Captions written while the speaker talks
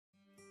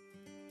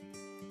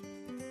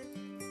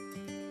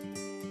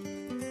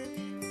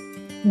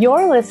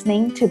You're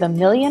listening to the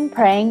Million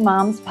Praying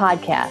Moms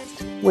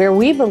podcast, where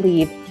we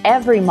believe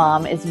every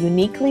mom is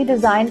uniquely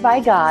designed by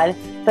God,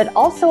 but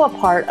also a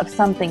part of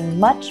something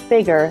much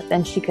bigger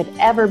than she could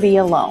ever be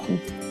alone.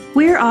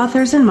 We're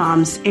authors and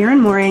moms, Erin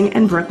Mooring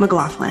and Brooke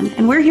McLaughlin,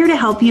 and we're here to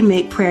help you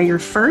make prayer your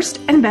first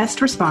and best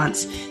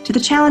response to the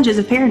challenges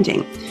of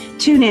parenting.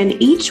 Tune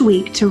in each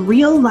week to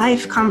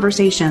real-life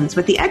conversations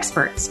with the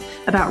experts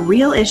about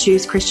real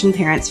issues Christian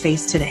parents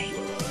face today.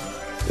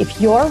 If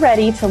you're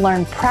ready to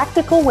learn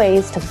practical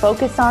ways to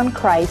focus on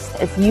Christ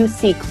as you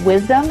seek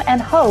wisdom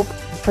and hope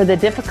for the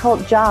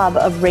difficult job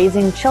of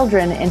raising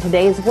children in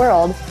today's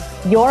world,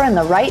 you're in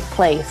the right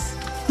place.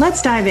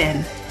 Let's dive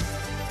in.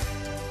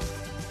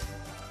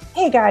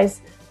 Hey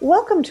guys,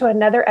 welcome to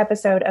another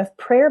episode of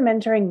Prayer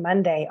Mentoring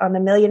Monday on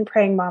the Million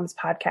Praying Moms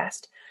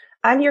podcast.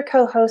 I'm your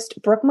co-host,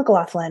 Brooke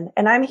McLaughlin,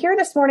 and I'm here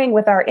this morning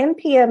with our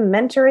NPM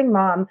mentoring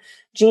mom,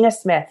 Gina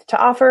Smith, to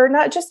offer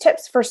not just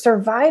tips for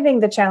surviving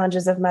the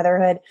challenges of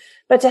motherhood,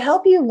 but to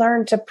help you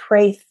learn to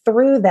pray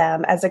through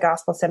them as a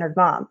gospel-centered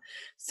mom.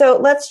 So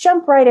let's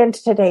jump right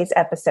into today's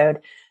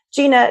episode.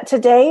 Gina,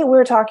 today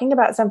we're talking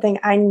about something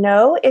I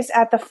know is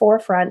at the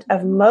forefront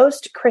of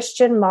most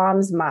Christian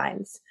moms'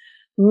 minds.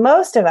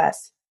 Most of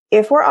us,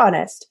 if we're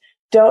honest,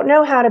 don't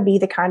know how to be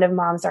the kind of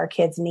moms our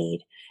kids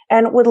need,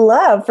 and would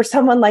love for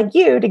someone like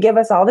you to give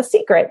us all the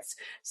secrets.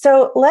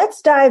 So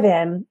let's dive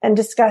in and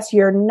discuss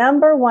your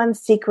number one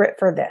secret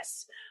for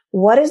this.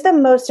 What is the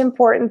most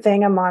important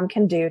thing a mom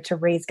can do to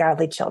raise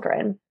godly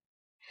children?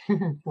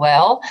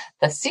 Well,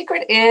 the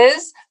secret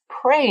is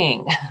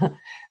praying.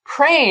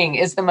 Praying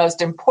is the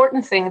most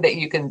important thing that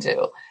you can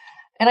do.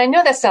 And I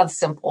know that sounds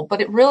simple,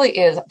 but it really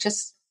is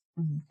just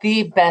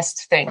the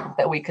best thing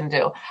that we can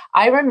do.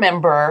 I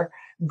remember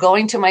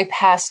going to my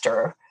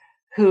pastor,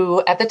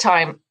 who at the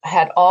time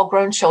had all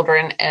grown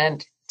children,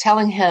 and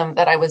telling him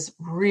that I was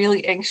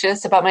really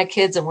anxious about my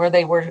kids and where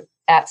they were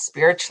at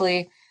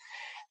spiritually.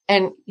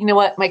 And you know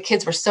what? My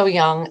kids were so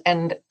young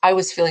and I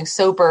was feeling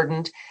so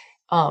burdened.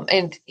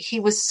 And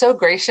he was so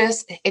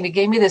gracious and he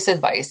gave me this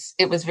advice.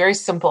 It was very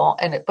simple,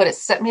 but it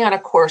set me on a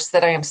course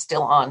that I am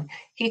still on.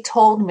 He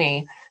told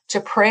me to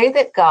pray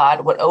that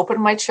God would open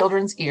my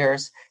children's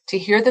ears to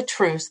hear the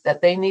truths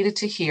that they needed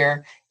to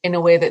hear in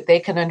a way that they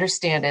can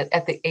understand it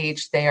at the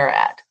age they are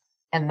at.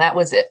 And that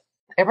was it.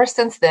 Ever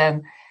since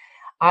then,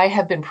 I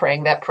have been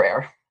praying that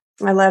prayer.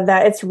 I love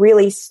that. It's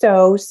really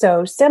so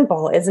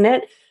simple, isn't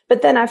it?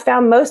 But then I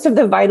found most of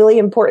the vitally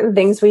important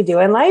things we do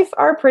in life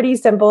are pretty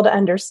simple to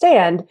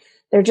understand.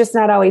 They're just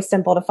not always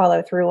simple to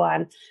follow through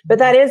on. But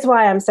that is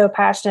why I'm so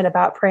passionate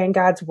about praying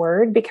God's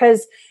word,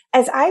 because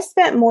as I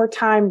spent more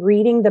time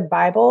reading the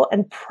Bible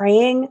and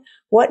praying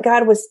what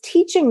God was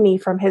teaching me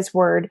from his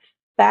word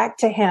back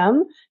to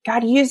him,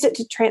 God used it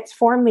to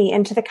transform me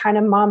into the kind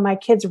of mom my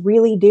kids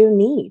really do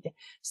need.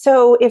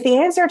 So if the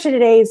answer to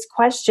today's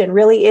question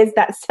really is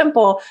that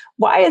simple,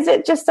 why is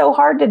it just so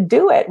hard to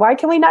do it? Why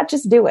can we not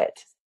just do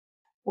it?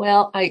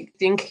 Well, I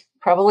think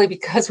probably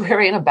because we're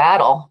in a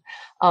battle.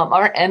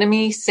 Our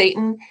enemy,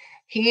 Satan,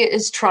 he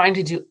is trying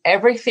to do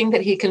everything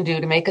that he can do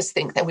to make us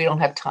think that we don't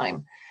have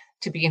time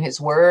to be in his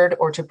word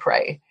or to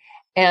pray.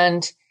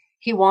 And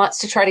he wants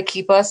to try to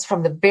keep us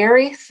from the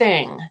very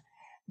thing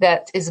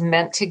that is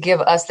meant to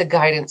give us the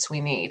guidance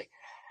we need.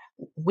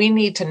 We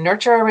need to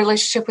nurture our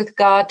relationship with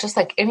God just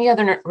like any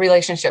other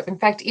relationship. In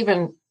fact,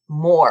 even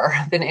more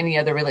than any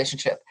other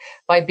relationship,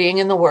 by being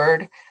in the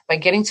word, by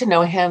getting to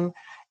know him.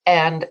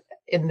 And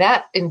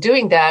in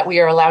doing that, we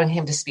are allowing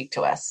him to speak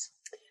to us.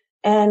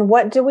 And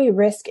what do we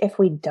risk if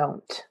we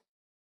don't?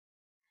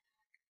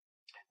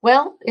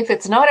 Well, if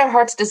it's not our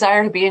heart's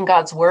desire to be in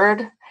God's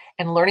word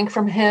and learning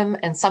from him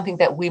and something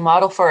that we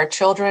model for our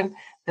children,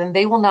 then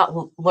they will not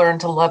learn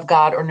to love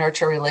God or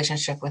nurture a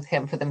relationship with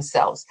him for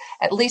themselves,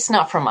 at least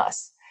not from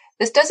us.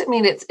 This doesn't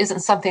mean it isn't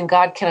something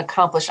God can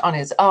accomplish on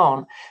his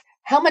own.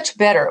 How much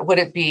better would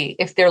it be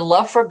if their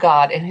love for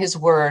God and his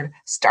word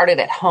started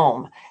at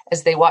home,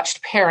 as they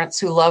watched parents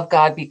who love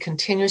God be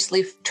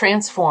continuously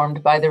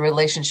transformed by their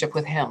relationship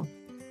with him?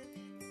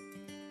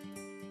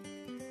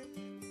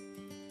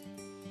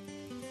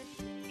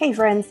 Hey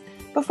friends,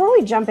 before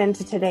we jump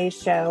into today's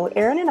show,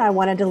 Erin and I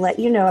wanted to let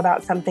you know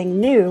about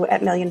something new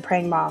at Million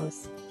Praying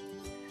Moms.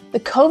 The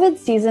COVID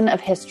season of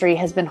history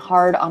has been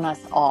hard on us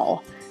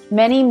all.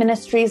 Many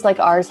ministries like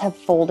ours have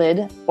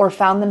folded or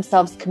found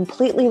themselves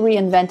completely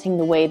reinventing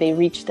the way they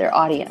reach their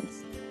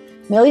audience.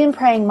 Million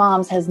Praying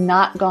Moms has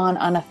not gone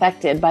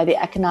unaffected by the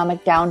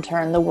economic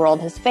downturn the world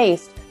has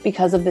faced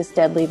because of this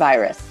deadly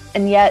virus.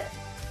 And yet,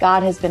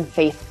 God has been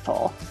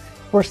faithful.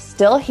 We're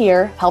still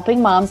here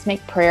helping moms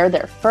make prayer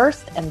their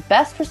first and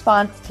best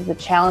response to the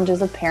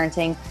challenges of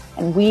parenting,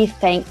 and we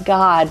thank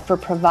God for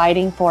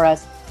providing for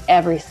us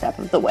every step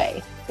of the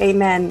way.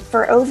 Amen.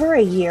 For over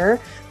a year,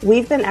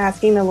 we've been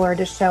asking the Lord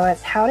to show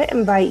us how to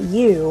invite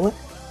you,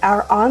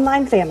 our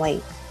online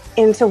family,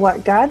 into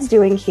what God's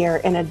doing here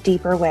in a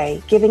deeper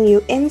way, giving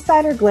you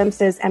insider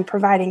glimpses and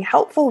providing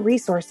helpful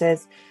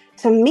resources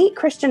to meet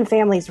Christian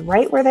families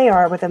right where they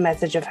are with a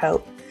message of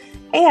hope.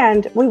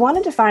 And we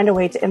wanted to find a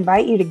way to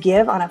invite you to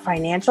give on a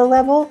financial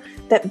level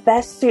that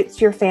best suits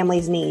your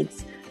family's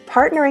needs,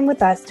 partnering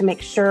with us to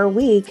make sure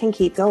we can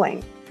keep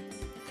going.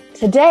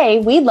 Today,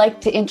 we'd like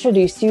to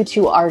introduce you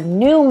to our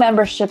new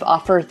membership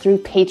offer through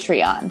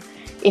Patreon.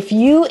 If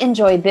you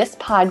enjoy this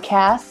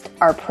podcast,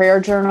 our prayer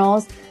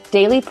journals,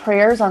 daily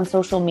prayers on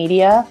social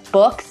media,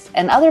 books,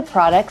 and other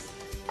products,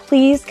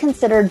 please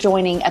consider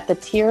joining at the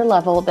tier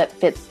level that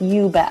fits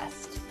you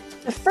best.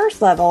 The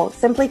first level,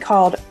 simply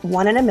called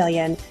One in a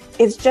Million,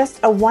 is just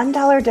a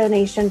 $1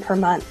 donation per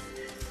month.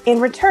 In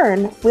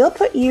return, we'll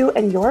put you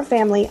and your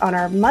family on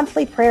our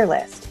monthly prayer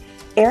list.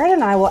 Erin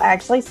and I will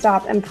actually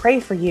stop and pray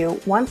for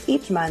you once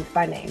each month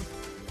by name.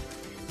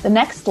 The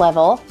next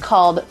level,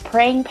 called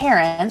Praying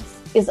Parents,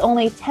 is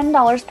only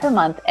 $10 per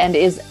month and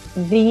is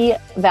the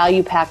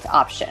value-packed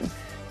option.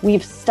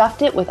 We've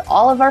stuffed it with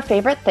all of our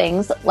favorite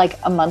things like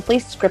a monthly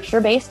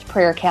scripture-based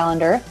prayer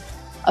calendar,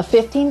 a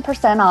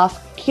 15%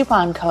 off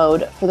coupon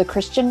code for the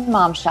Christian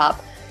Mom Shop,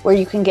 where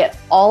you can get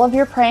all of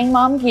your Praying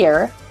Mom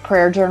gear,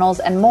 prayer journals,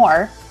 and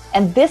more.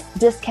 And this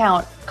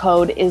discount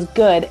code is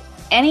good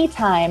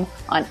anytime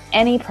on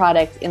any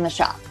product in the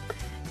shop.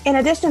 In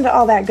addition to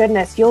all that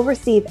goodness, you'll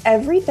receive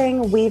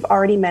everything we've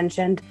already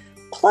mentioned,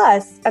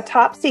 plus a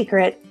top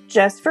secret,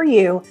 just for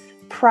you,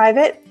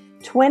 private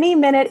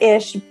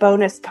 20-minute-ish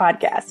bonus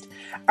podcast.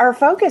 Our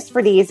focus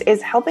for these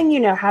is helping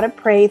you know how to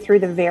pray through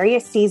the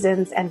various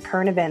seasons and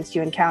current events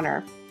you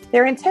encounter.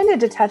 They're intended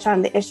to touch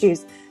on the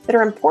issues that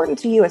are important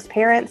to you as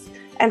parents,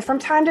 and from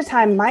time to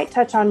time might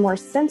touch on more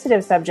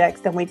sensitive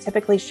subjects than we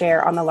typically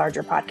share on the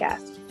larger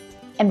podcast.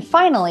 And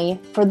finally,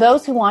 for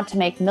those who want to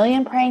make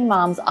Million Praying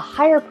Moms a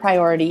higher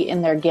priority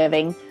in their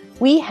giving,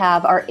 we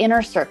have our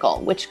Inner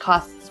Circle, which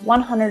costs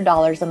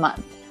 $100 a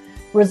month.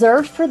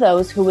 Reserved for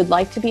those who would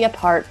like to be a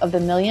part of the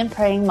Million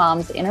Praying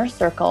Moms Inner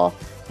Circle,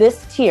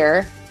 this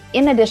tier,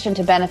 in addition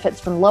to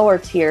benefits from lower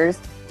tiers,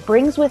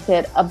 brings with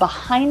it a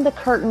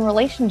behind-the-curtain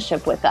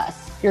relationship with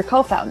us, your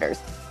co-founders,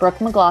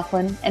 Brooke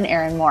McLaughlin and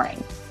Erin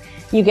Mooring.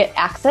 You get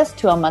access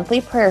to a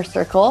monthly prayer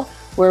circle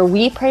where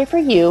we pray for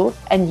you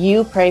and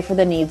you pray for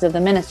the needs of the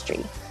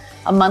ministry.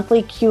 A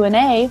monthly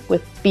Q&A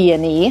with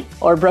B&E,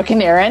 or Brooke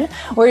and Erin,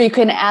 where you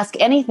can ask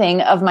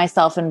anything of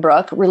myself and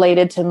Brooke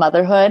related to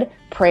motherhood,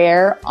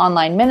 prayer,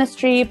 online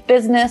ministry,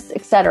 business,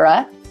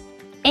 etc.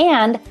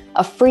 And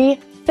a free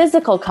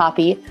physical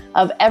copy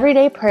of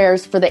Everyday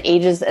Prayers for the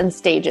Ages and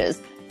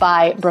Stages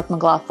by Brooke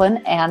McLaughlin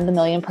and the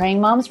Million Praying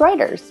Moms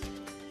writers.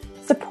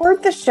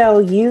 Support the show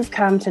you've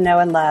come to know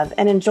and love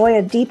and enjoy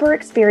a deeper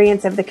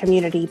experience of the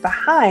community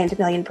behind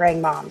Million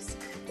Praying Moms.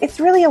 It's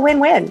really a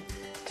win-win.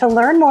 To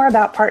learn more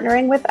about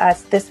partnering with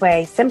us this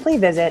way, simply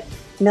visit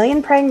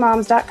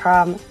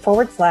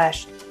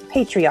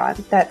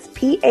millionprayingmoms.com/Patreon. That's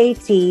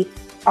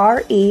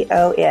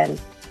Patreon.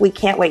 We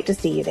can't wait to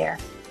see you there.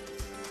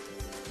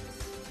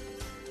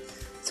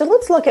 So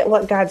let's look at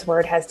what God's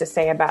Word has to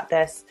say about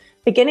this,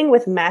 beginning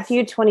with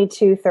Matthew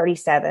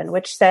 22:37,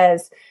 which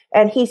says,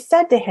 "And he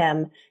said to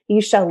him, you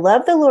shall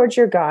love the Lord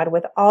your God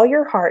with all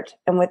your heart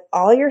and with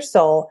all your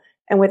soul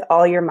and with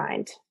all your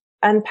mind."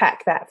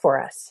 Unpack that for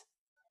us.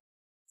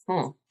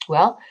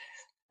 Well,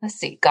 let's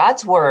see.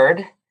 God's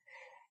Word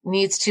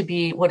needs to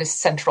be what is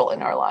central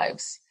in our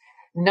lives.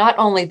 Not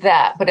only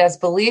that, but as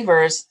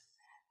believers,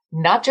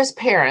 not just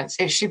parents,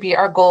 it should be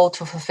our goal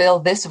to fulfill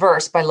this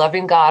verse by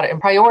loving God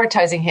and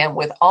prioritizing Him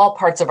with all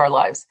parts of our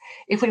lives.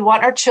 If we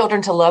want our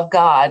children to love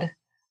God,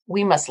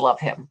 we must love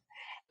Him.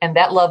 And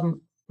that love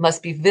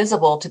must be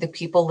visible to the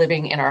people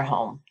living in our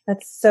home.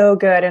 That's so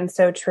good and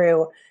so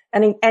true.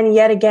 And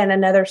yet again,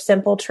 another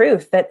simple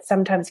truth that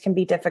sometimes can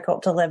be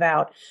difficult to live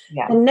out.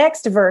 Yeah. The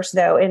next verse,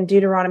 though, in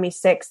Deuteronomy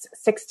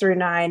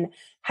 6:6-9,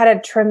 had a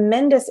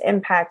tremendous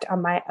impact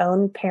on my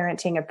own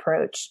parenting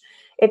approach.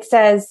 It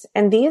says,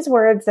 "And these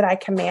words that I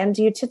command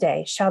you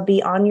today shall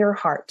be on your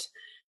heart.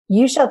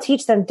 You shall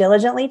teach them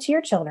diligently to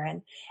your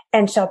children,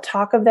 and shall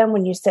talk of them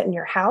when you sit in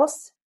your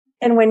house,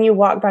 and when you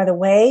walk by the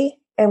way,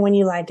 and when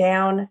you lie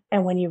down,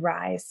 and when you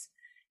rise.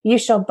 You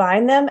shall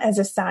bind them as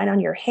a sign on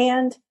your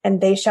hand,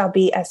 and they shall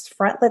be as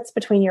frontlets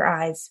between your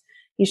eyes.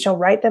 You shall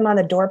write them on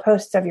the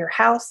doorposts of your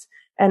house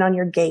and on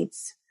your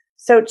gates."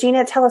 So,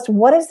 Gina, tell us,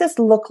 what does this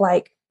look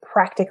like,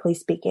 practically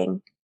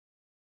speaking?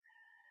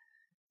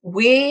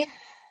 We,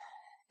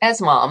 as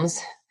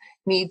moms,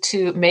 need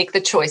to make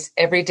the choice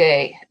every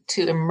day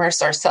to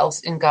immerse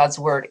ourselves in God's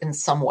Word in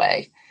some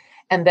way.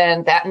 And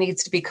then that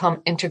needs to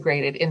become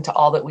integrated into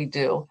all that we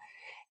do.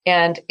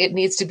 And it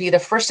needs to be the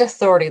first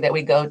authority that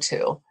we go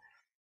to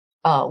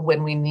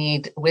when we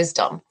need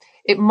wisdom.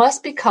 It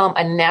must become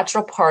a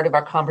natural part of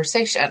our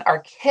conversation. Our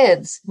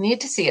kids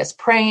need to see us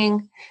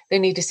praying, they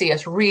need to see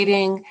us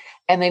reading,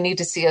 and they need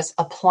to see us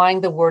applying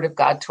the Word of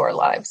God to our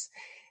lives.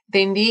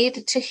 They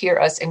need to hear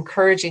us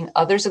encouraging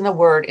others in the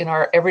Word in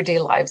our everyday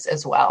lives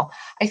as well.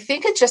 I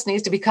think it just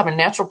needs to become a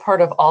natural part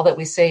of all that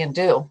we say and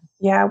do.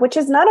 Yeah, which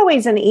is not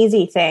always an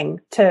easy thing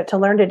to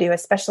learn to do,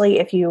 especially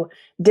if you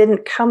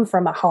didn't come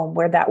from a home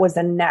where that was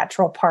a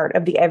natural part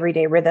of the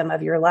everyday rhythm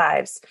of your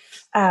lives.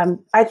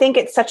 I think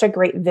it's such a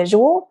great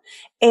visual.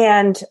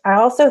 And I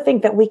also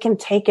think that we can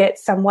take it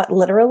somewhat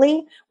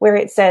literally, where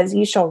it says,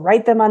 you shall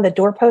write them on the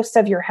doorposts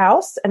of your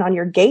house and on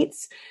your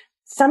gates.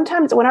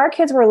 Sometimes when our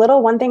kids were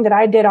little, one thing that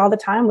I did all the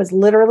time was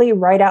literally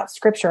write out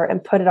scripture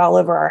and put it all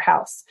over our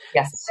house.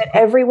 Yes. So that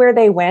everywhere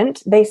they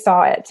went, they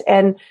saw it.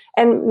 And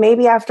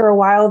maybe after a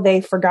while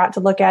they forgot to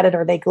look at it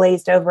or they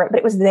glazed over it, but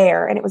it was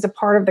there and it was a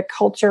part of the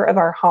culture of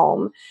our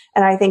home.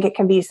 And I think it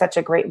can be such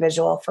a great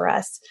visual for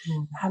us.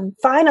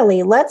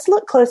 Finally, let's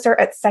look closer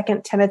at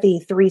 2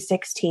 Timothy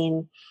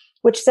 3:16,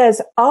 which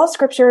says, all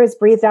scripture is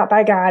breathed out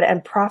by God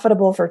and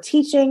profitable for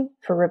teaching,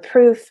 for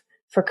reproof,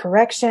 for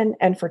correction,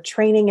 and for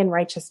training in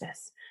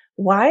righteousness.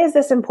 Why is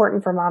this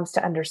important for moms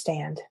to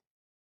understand?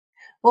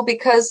 Well,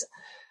 because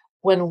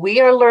when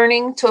we are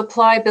learning to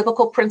apply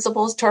biblical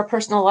principles to our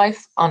personal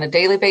life on a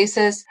daily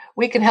basis,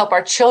 we can help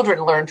our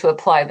children learn to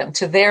apply them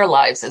to their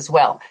lives as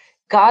well.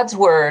 God's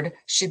word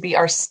should be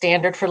our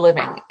standard for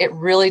living. It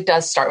really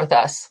does start with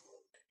us.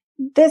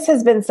 This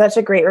has been such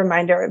a great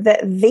reminder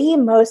that the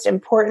most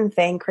important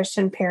thing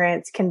Christian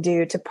parents can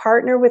do to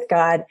partner with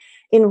God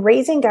in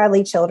raising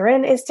godly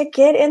children is to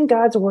get in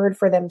God's word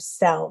for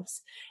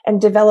themselves and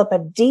develop a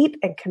deep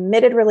and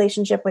committed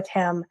relationship with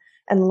Him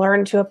and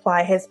learn to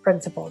apply His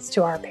principles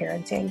to our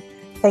parenting.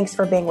 Thanks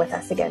for being with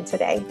us again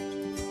today.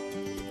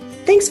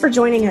 Thanks for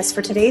joining us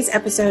for today's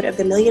episode of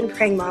the Million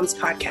Praying Moms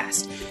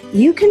podcast.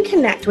 You can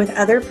connect with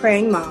other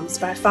praying moms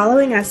by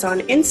following us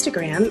on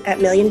Instagram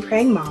at Million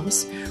Praying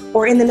Moms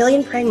or in the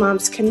Million Praying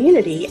Moms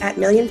community at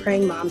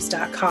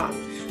millionprayingmoms.com,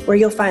 where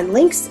you'll find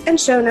links and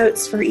show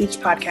notes for each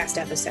podcast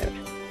episode.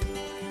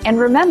 And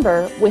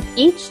remember, with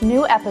each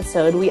new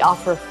episode, we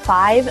offer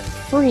 5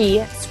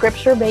 free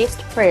scripture-based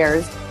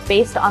prayers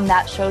based on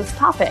that show's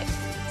topic.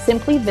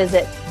 Simply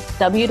visit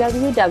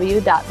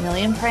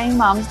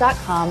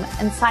www.millionprayingmoms.com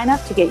and sign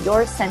up to get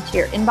yours sent to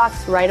your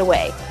inbox right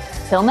away.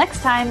 Till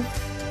next time.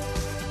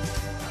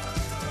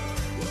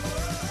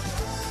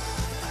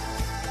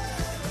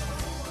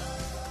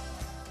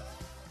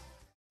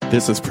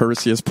 This is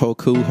Perseus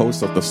Poku,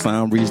 host of the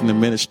Sound Reasoning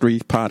Ministry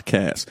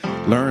podcast.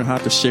 Learn how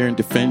to share and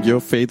defend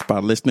your faith by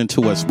listening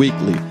to us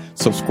weekly.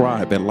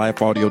 Subscribe at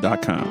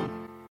lifeaudio.com.